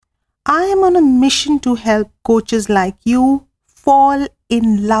I am on a mission to help coaches like you fall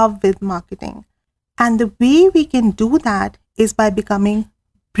in love with marketing. And the way we can do that is by becoming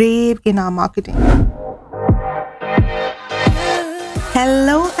brave in our marketing.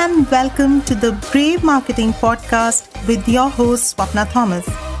 Hello and welcome to the Brave Marketing Podcast with your host Swapna Thomas.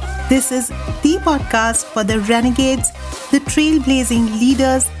 This is the podcast for the renegades, the trailblazing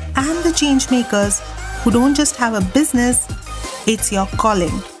leaders and the change makers who don't just have a business, it's your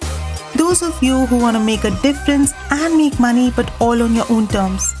calling. Those of you who want to make a difference and make money but all on your own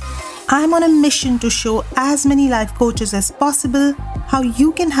terms. I'm on a mission to show as many life coaches as possible how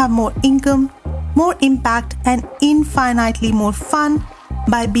you can have more income, more impact and infinitely more fun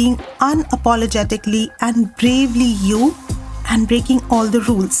by being unapologetically and bravely you and breaking all the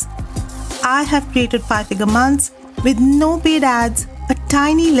rules. I have created 5-figure months with no paid ads, a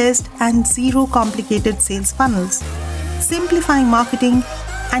tiny list and zero complicated sales funnels. Simplifying marketing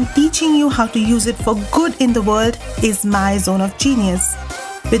and teaching you how to use it for good in the world is my zone of genius.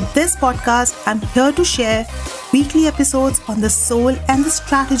 With this podcast, I'm here to share weekly episodes on the soul and the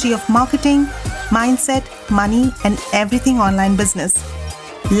strategy of marketing, mindset, money, and everything online business.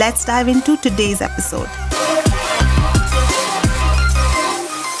 Let's dive into today's episode.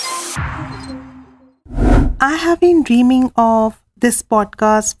 I have been dreaming of this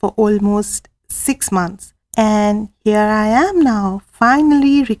podcast for almost 6 months. And here I am now,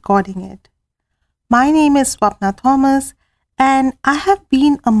 finally recording it. My name is Swapna Thomas, and I have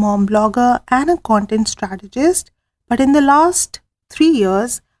been a mom blogger and a content strategist. But in the last 3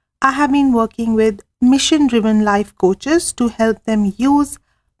 years, I have been working with mission-driven life coaches to help them use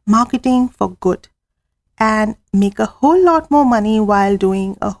marketing for good and make a whole lot more money while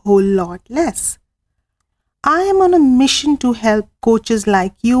doing a whole lot less. I am on a mission to help coaches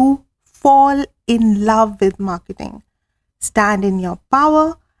like you fall in love with marketing, stand in your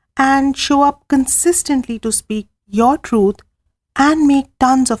power, and show up consistently to speak your truth and make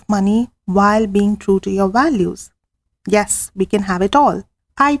tons of money while being true to your values. Yes, we can have it all.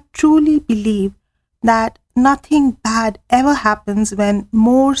 I truly believe that nothing bad ever happens when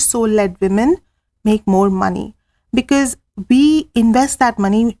more soul-led women make more money because we invest that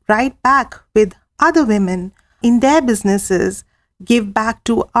money right back with other women in their businesses, give back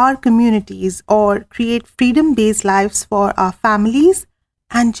to our communities, or create freedom-based lives for our families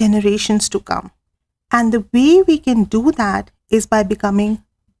and generations to come. And the way we can do that is by becoming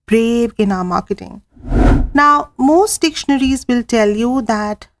brave in our marketing. Now, most dictionaries will tell you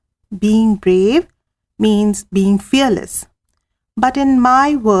that being brave means being fearless. But in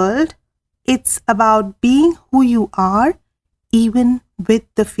my world, it's about being who you are, even with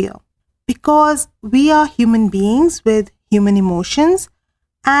the fear. Because we are human beings with human emotions,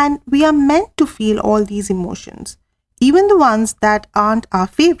 and we are meant to feel all these emotions, even the ones that aren't our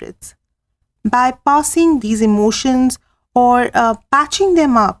favorites. Bypassing these emotions or patching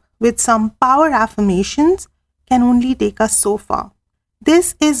them up with some power affirmations can only take us so far.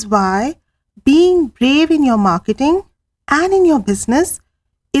 This is why being brave in your marketing and in your business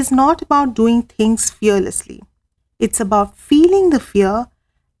is not about doing things fearlessly. It's about feeling the fear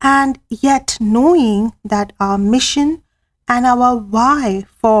and yet knowing that our mission and our why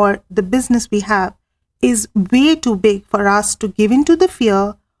for the business we have is way too big for us to give into the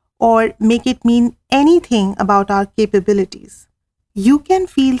fear or make it mean anything about our capabilities. You can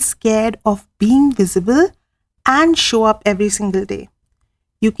feel scared of being visible and show up every single day.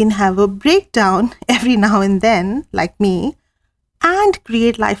 You can have a breakdown every now and then, like me, and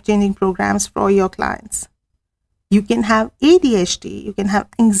create life-changing programs for your clients. You can have ADHD, you can have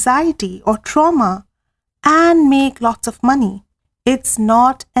anxiety or trauma and make lots of money. It's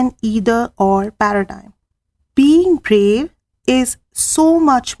not an either or paradigm. Being brave is so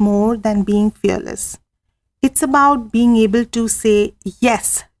much more than being fearless. It's about being able to say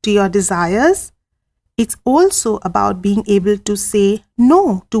yes to your desires. It's also about being able to say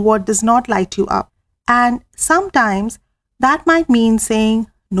no to what does not light you up. And sometimes that might mean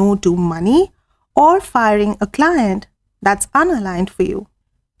saying no to money or firing a client that's unaligned for you.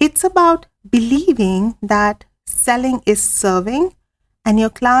 It's about believing that selling is serving and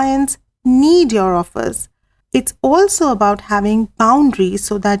your clients need your offers. It's also about having boundaries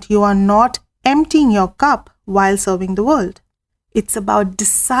so that you are not emptying your cup while serving the world. It's about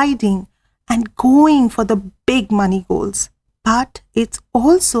deciding and going for the big money goals. But it's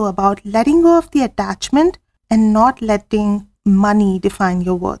also about letting go of the attachment and not letting money define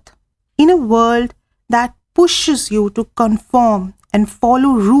your worth. In a world that pushes you to conform and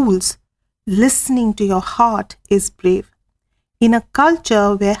follow rules, listening to your heart is brave. In a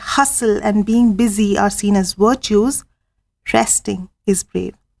culture where hustle and being busy are seen as virtues, resting is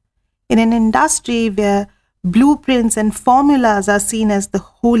brave. In an industry where blueprints and formulas are seen as the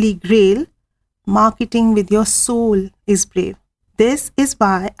holy grail, marketing with your soul is brave. This is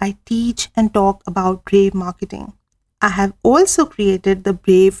why I teach and talk about brave marketing. I have also created the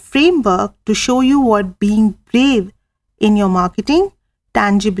Brave framework to show you what being brave in your marketing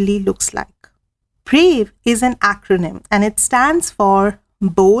tangibly looks like. BRAVE is an acronym and it stands for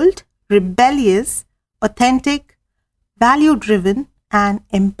bold, rebellious, authentic, value-driven, and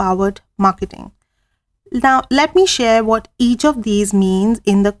empowered marketing. Now, let me share what each of these means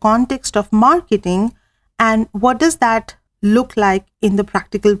in the context of marketing and what does that look like in the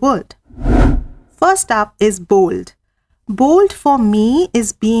practical world. First up is bold. Bold for me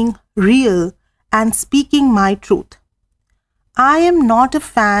is being real and speaking my truth. I am not a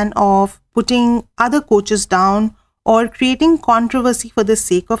fan of putting other coaches down or creating controversy for the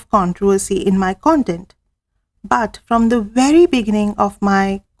sake of controversy in my content. But from the very beginning of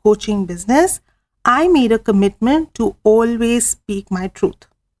my coaching business, I made a commitment to always speak my truth.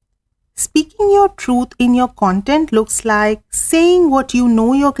 Speaking your truth in your content looks like saying what you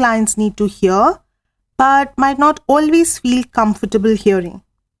know your clients need to hear, but might not always feel comfortable hearing.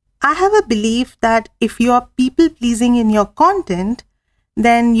 I have a belief that if you are people-pleasing in your content,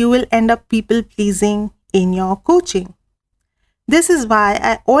 then you will end up people-pleasing in your coaching. This is why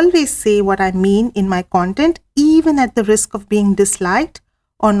I always say what I mean in my content, even at the risk of being disliked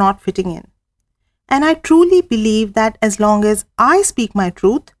or not fitting in. And I truly believe that as long as I speak my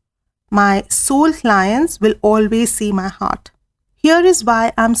truth, my soul clients will always see my heart. Here is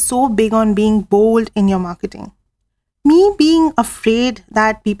why I'm so big on being bold in your marketing. Me being afraid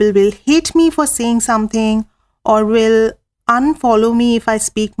that people will hate me for saying something or will unfollow me if I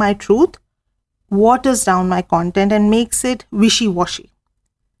speak my truth waters down my content and makes it wishy-washy.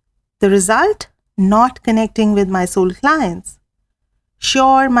 The result? Not connecting with my soul clients.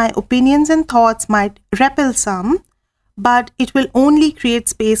 Sure, my opinions and thoughts might repel some, but it will only create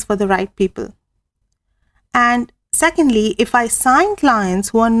space for the right people. And secondly, if I sign clients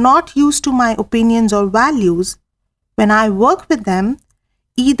who are not used to my opinions or values, when I work with them,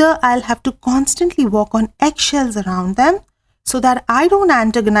 either I'll have to constantly walk on eggshells around them so that I don't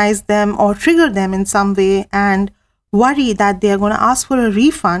antagonize them or trigger them in some way and worry that they are going to ask for a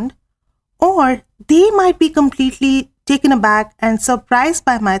refund, or they might be completely taken aback and surprised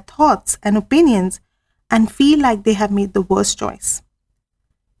by my thoughts and opinions and feel like they have made the worst choice.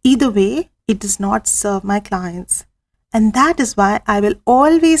 Either way, it does not serve my clients. And that is why I will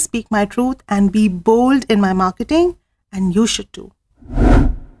always speak my truth and be bold in my marketing, and you should too.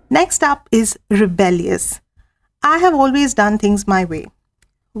 Next up is rebellious. I have always done things my way.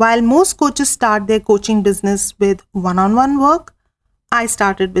 While most coaches start their coaching business with one-on-one work, I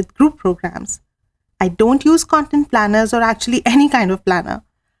started with group programs. I don't use content planners or actually any kind of planner.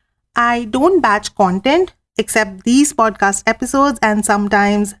 I don't batch content except these podcast episodes and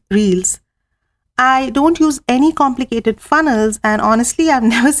sometimes reels. I don't use any complicated funnels, and honestly, I've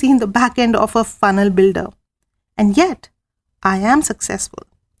never seen the back end of a funnel builder. And yet, I am successful.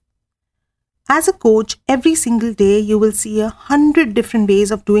 As a coach, every single day you will see 100 different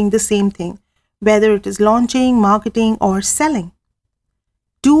ways of doing the same thing, whether it is launching, marketing, or selling.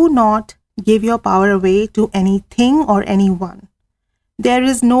 Do not give your power away to anything or anyone. There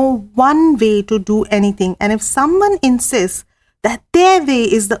is no one way to do anything, and if someone insists that their way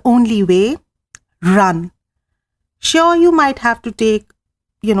is the only way, run. Sure, you might have to take,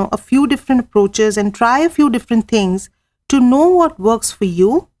 a few different approaches and try a few different things to know what works for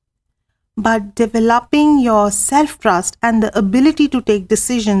you, but developing your self-trust and the ability to take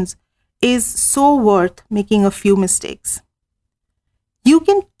decisions is so worth making a few mistakes. You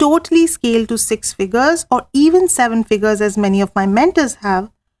can totally scale to 6 figures or even 7 figures, as many of my mentors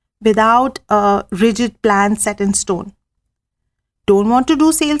have, without a rigid plan set in stone. Don't want to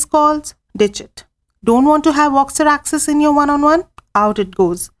do sales calls? Ditch it. Don't want to have Voxer access in your one-on-one? Out it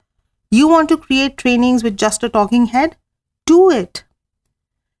goes. You want to create trainings with just a talking head? Do it.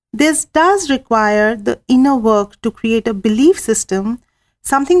 This does require the inner work to create a belief system,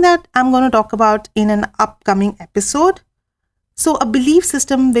 something that I'm going to talk about in an upcoming episode. So a belief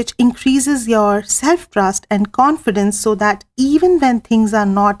system which increases your self-trust and confidence so that even when things are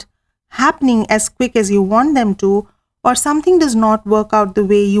not happening as quick as you want them to, or something does not work out the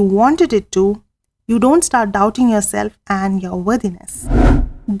way you wanted it to, you don't start doubting yourself and your worthiness.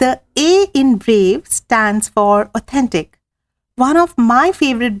 The A in BRAVE stands for authentic. One of my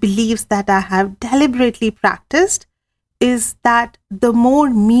favorite beliefs that I have deliberately practiced is that the more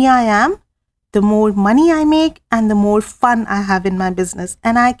me I am, the more money I make and the more fun I have in my business.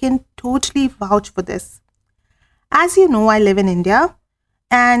 And I can totally vouch for this. As you know, I live in India,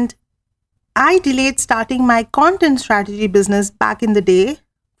 and I delayed starting my content strategy business back in the day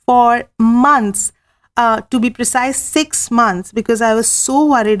for months, to be precise, 6 months, because I was so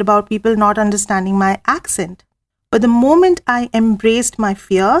worried about people not understanding my accent. But the moment I embraced my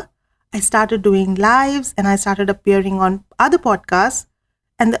fear, I started doing lives and I started appearing on other podcasts.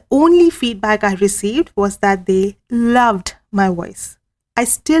 And the only feedback I received was that they loved my voice. I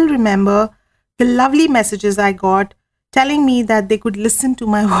still remember the lovely messages I got telling me that they could listen to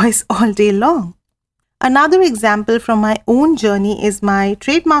my voice all day long. Another example from my own journey is my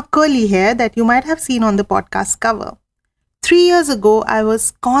trademark curly hair that you might have seen on the podcast cover. 3 years ago, I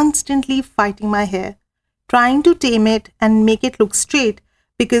was constantly fighting my hair, trying to tame it and make it look straight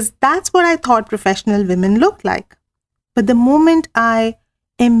because that's what I thought professional women look like. But the moment I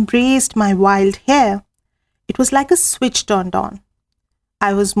embraced my wild hair, it was like a switch turned on.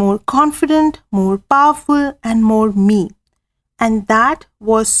 I was more confident, more powerful, and more me. And that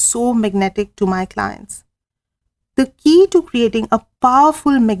was so magnetic to my clients. The key to creating a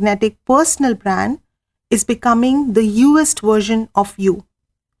powerful magnetic personal brand is becoming the youest version of you.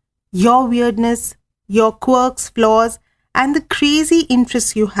 Your weirdness, your quirks, flaws, and the crazy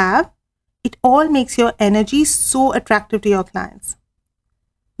interests you have, it all makes your energy so attractive to your clients.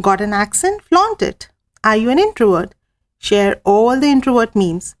 Got an accent? Flaunt it. Are you an introvert? Share all the introvert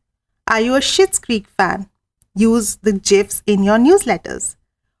memes. Are you a Schitt's Creek fan? Use the GIFs in your newsletters.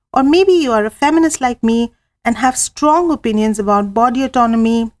 Or maybe you are a feminist like me and have strong opinions about body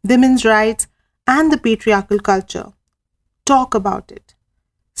autonomy, women's rights, and the patriarchal culture. Talk about it.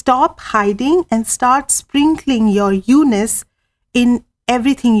 Stop hiding and start sprinkling your you-ness in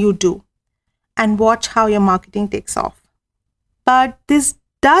everything you do. And watch how your marketing takes off. But this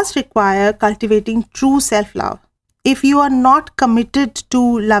does require cultivating true self-love. If you are not committed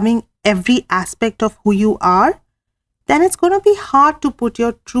to loving every aspect of who you are, then it's going to be hard to put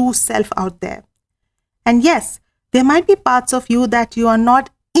your true self out there. And yes, there might be parts of you that you are not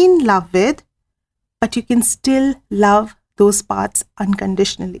in love with, but you can still love those parts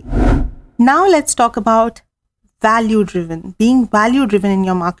unconditionally. Now let's talk about being value-driven in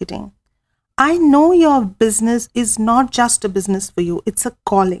your marketing. I know your business is not just a business for you, it's a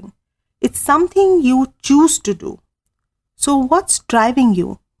calling. It's something you choose to do. So what's driving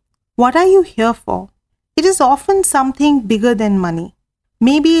you? What are you here for? It is often something bigger than money.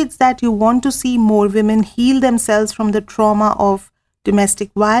 Maybe it's that you want to see more women heal themselves from the trauma of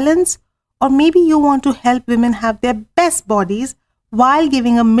domestic violence, or maybe you want to help women have their best bodies while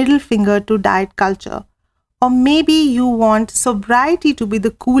giving a middle finger to diet culture. Or maybe you want sobriety to be the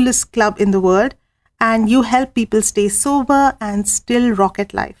coolest club in the world and you help people stay sober and still rock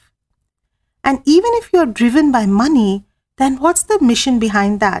at life. And even if you're driven by money, then what's the mission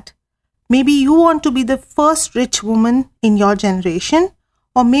behind that? Maybe you want to be the first rich woman in your generation,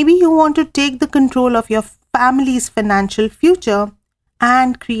 or maybe you want to take the control of your family's financial future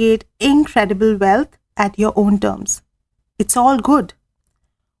and create incredible wealth at your own terms. It's all good.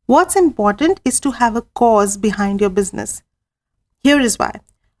 What's important is to have a cause behind your business. Here is why.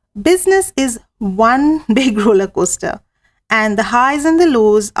 Business is one big roller coaster, and the highs and the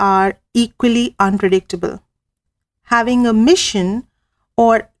lows are equally unpredictable. Having a mission,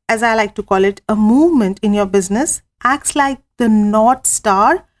 or as I like to call it, a movement in your business, acts like the North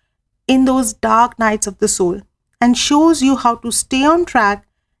Star in those dark nights of the soul and shows you how to stay on track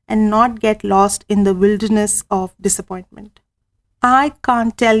and not get lost in the wilderness of disappointment. I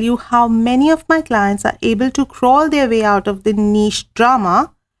can't tell you how many of my clients are able to crawl their way out of the niche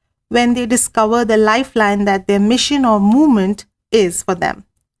drama when they discover the lifeline that their mission or movement is for them.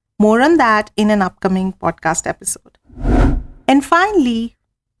 More on that in an upcoming podcast episode. And finally,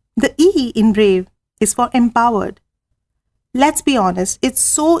 the E in Brave is for empowered. Let's be honest, it's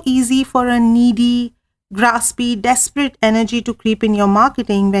so easy for a needy, graspy, desperate energy to creep in your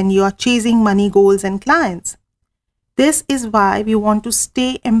marketing when you are chasing money goals and clients. This is why we want to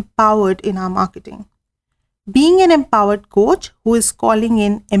stay empowered in our marketing. Being an empowered coach who is calling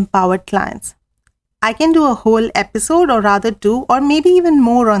in empowered clients. I can do a whole episode or rather two or maybe even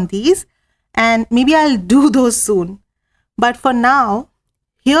more on these, and maybe I'll do those soon. But for now,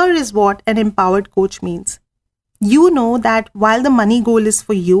 here is what an empowered coach means. You know that while the money goal is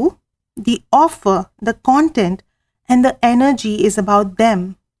for you, the offer, the content, and the energy is about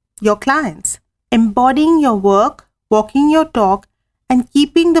them, your clients. Embodying your work, walking your talk, and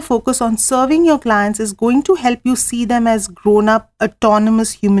keeping the focus on serving your clients is going to help you see them as grown-up,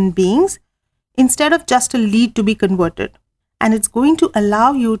 autonomous human beings instead of just a lead to be converted. And it's going to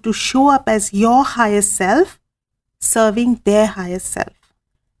allow you to show up as your highest self, serving their highest self.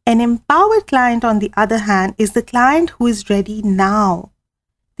 An empowered client, on the other hand, is the client who is ready now.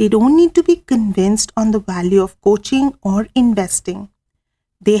 They don't need to be convinced on the value of coaching or investing.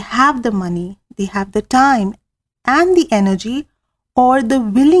 They have the money, they have the time and the energy or the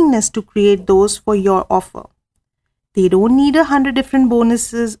willingness to create those for your offer. They don't need 100 different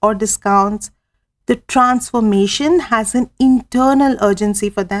bonuses or discounts. The transformation has an internal urgency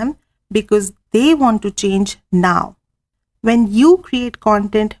for them because they want to change now. When you create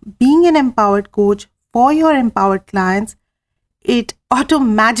content being an empowered coach for your empowered clients, it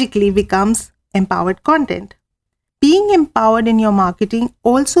automatically becomes empowered content. Being empowered in your marketing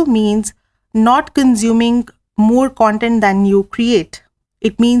also means not consuming more content than you create.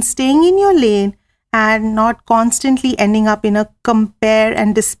 It means staying in your lane and not constantly ending up in a compare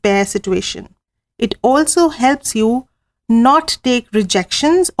and despair situation. It also helps you not take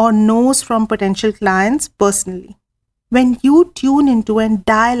rejections or no's from potential clients personally. When you tune into and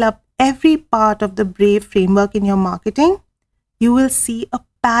dial up every part of the Brave framework in your marketing, you will see a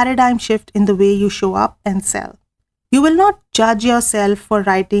paradigm shift in the way you show up and sell. You will not judge yourself for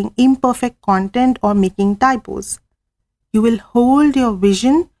writing imperfect content or making typos. You will hold your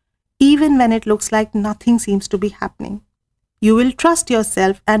vision even when it looks like nothing seems to be happening. You will trust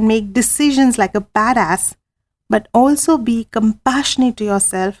yourself and make decisions like a badass, but also be compassionate to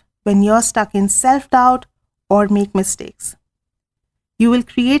yourself when you're stuck in self-doubt or make mistakes. You will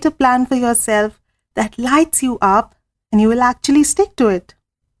create a plan for yourself that lights you up and you will actually stick to it.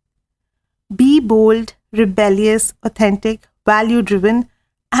 Be bold, rebellious, authentic, value-driven,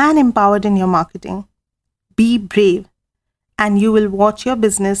 and empowered in your marketing. Be brave, and you will watch your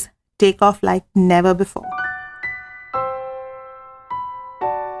business take off like never before.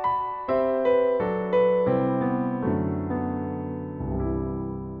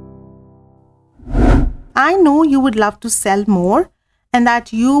 I know you would love to sell more and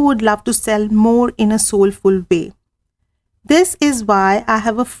that you would love to sell more in a soulful way. This is why I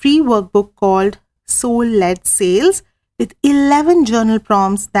have a free workbook called Soul-Led Sales with 11 journal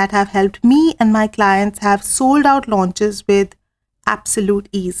prompts that have helped me and my clients have sold out launches with absolute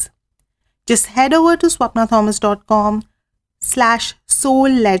ease. Just head over to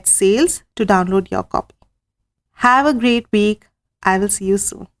swapnathomas.com/soul-led sales to download your copy. Have a great week. I will see you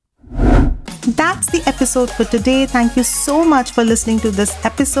soon. That's the episode for today. Thank you so much for listening to this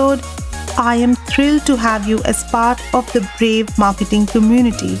episode. I am thrilled to have you as part of the Brave Marketing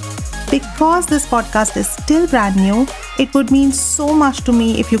community. Because this podcast is still brand new, it would mean so much to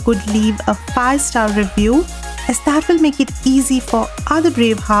me if you could leave a 5-star review, as that will make it easy for other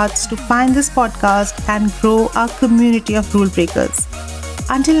brave hearts to find this podcast and grow our community of rule breakers.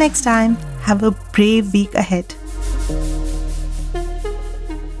 Until next time, have a brave week ahead.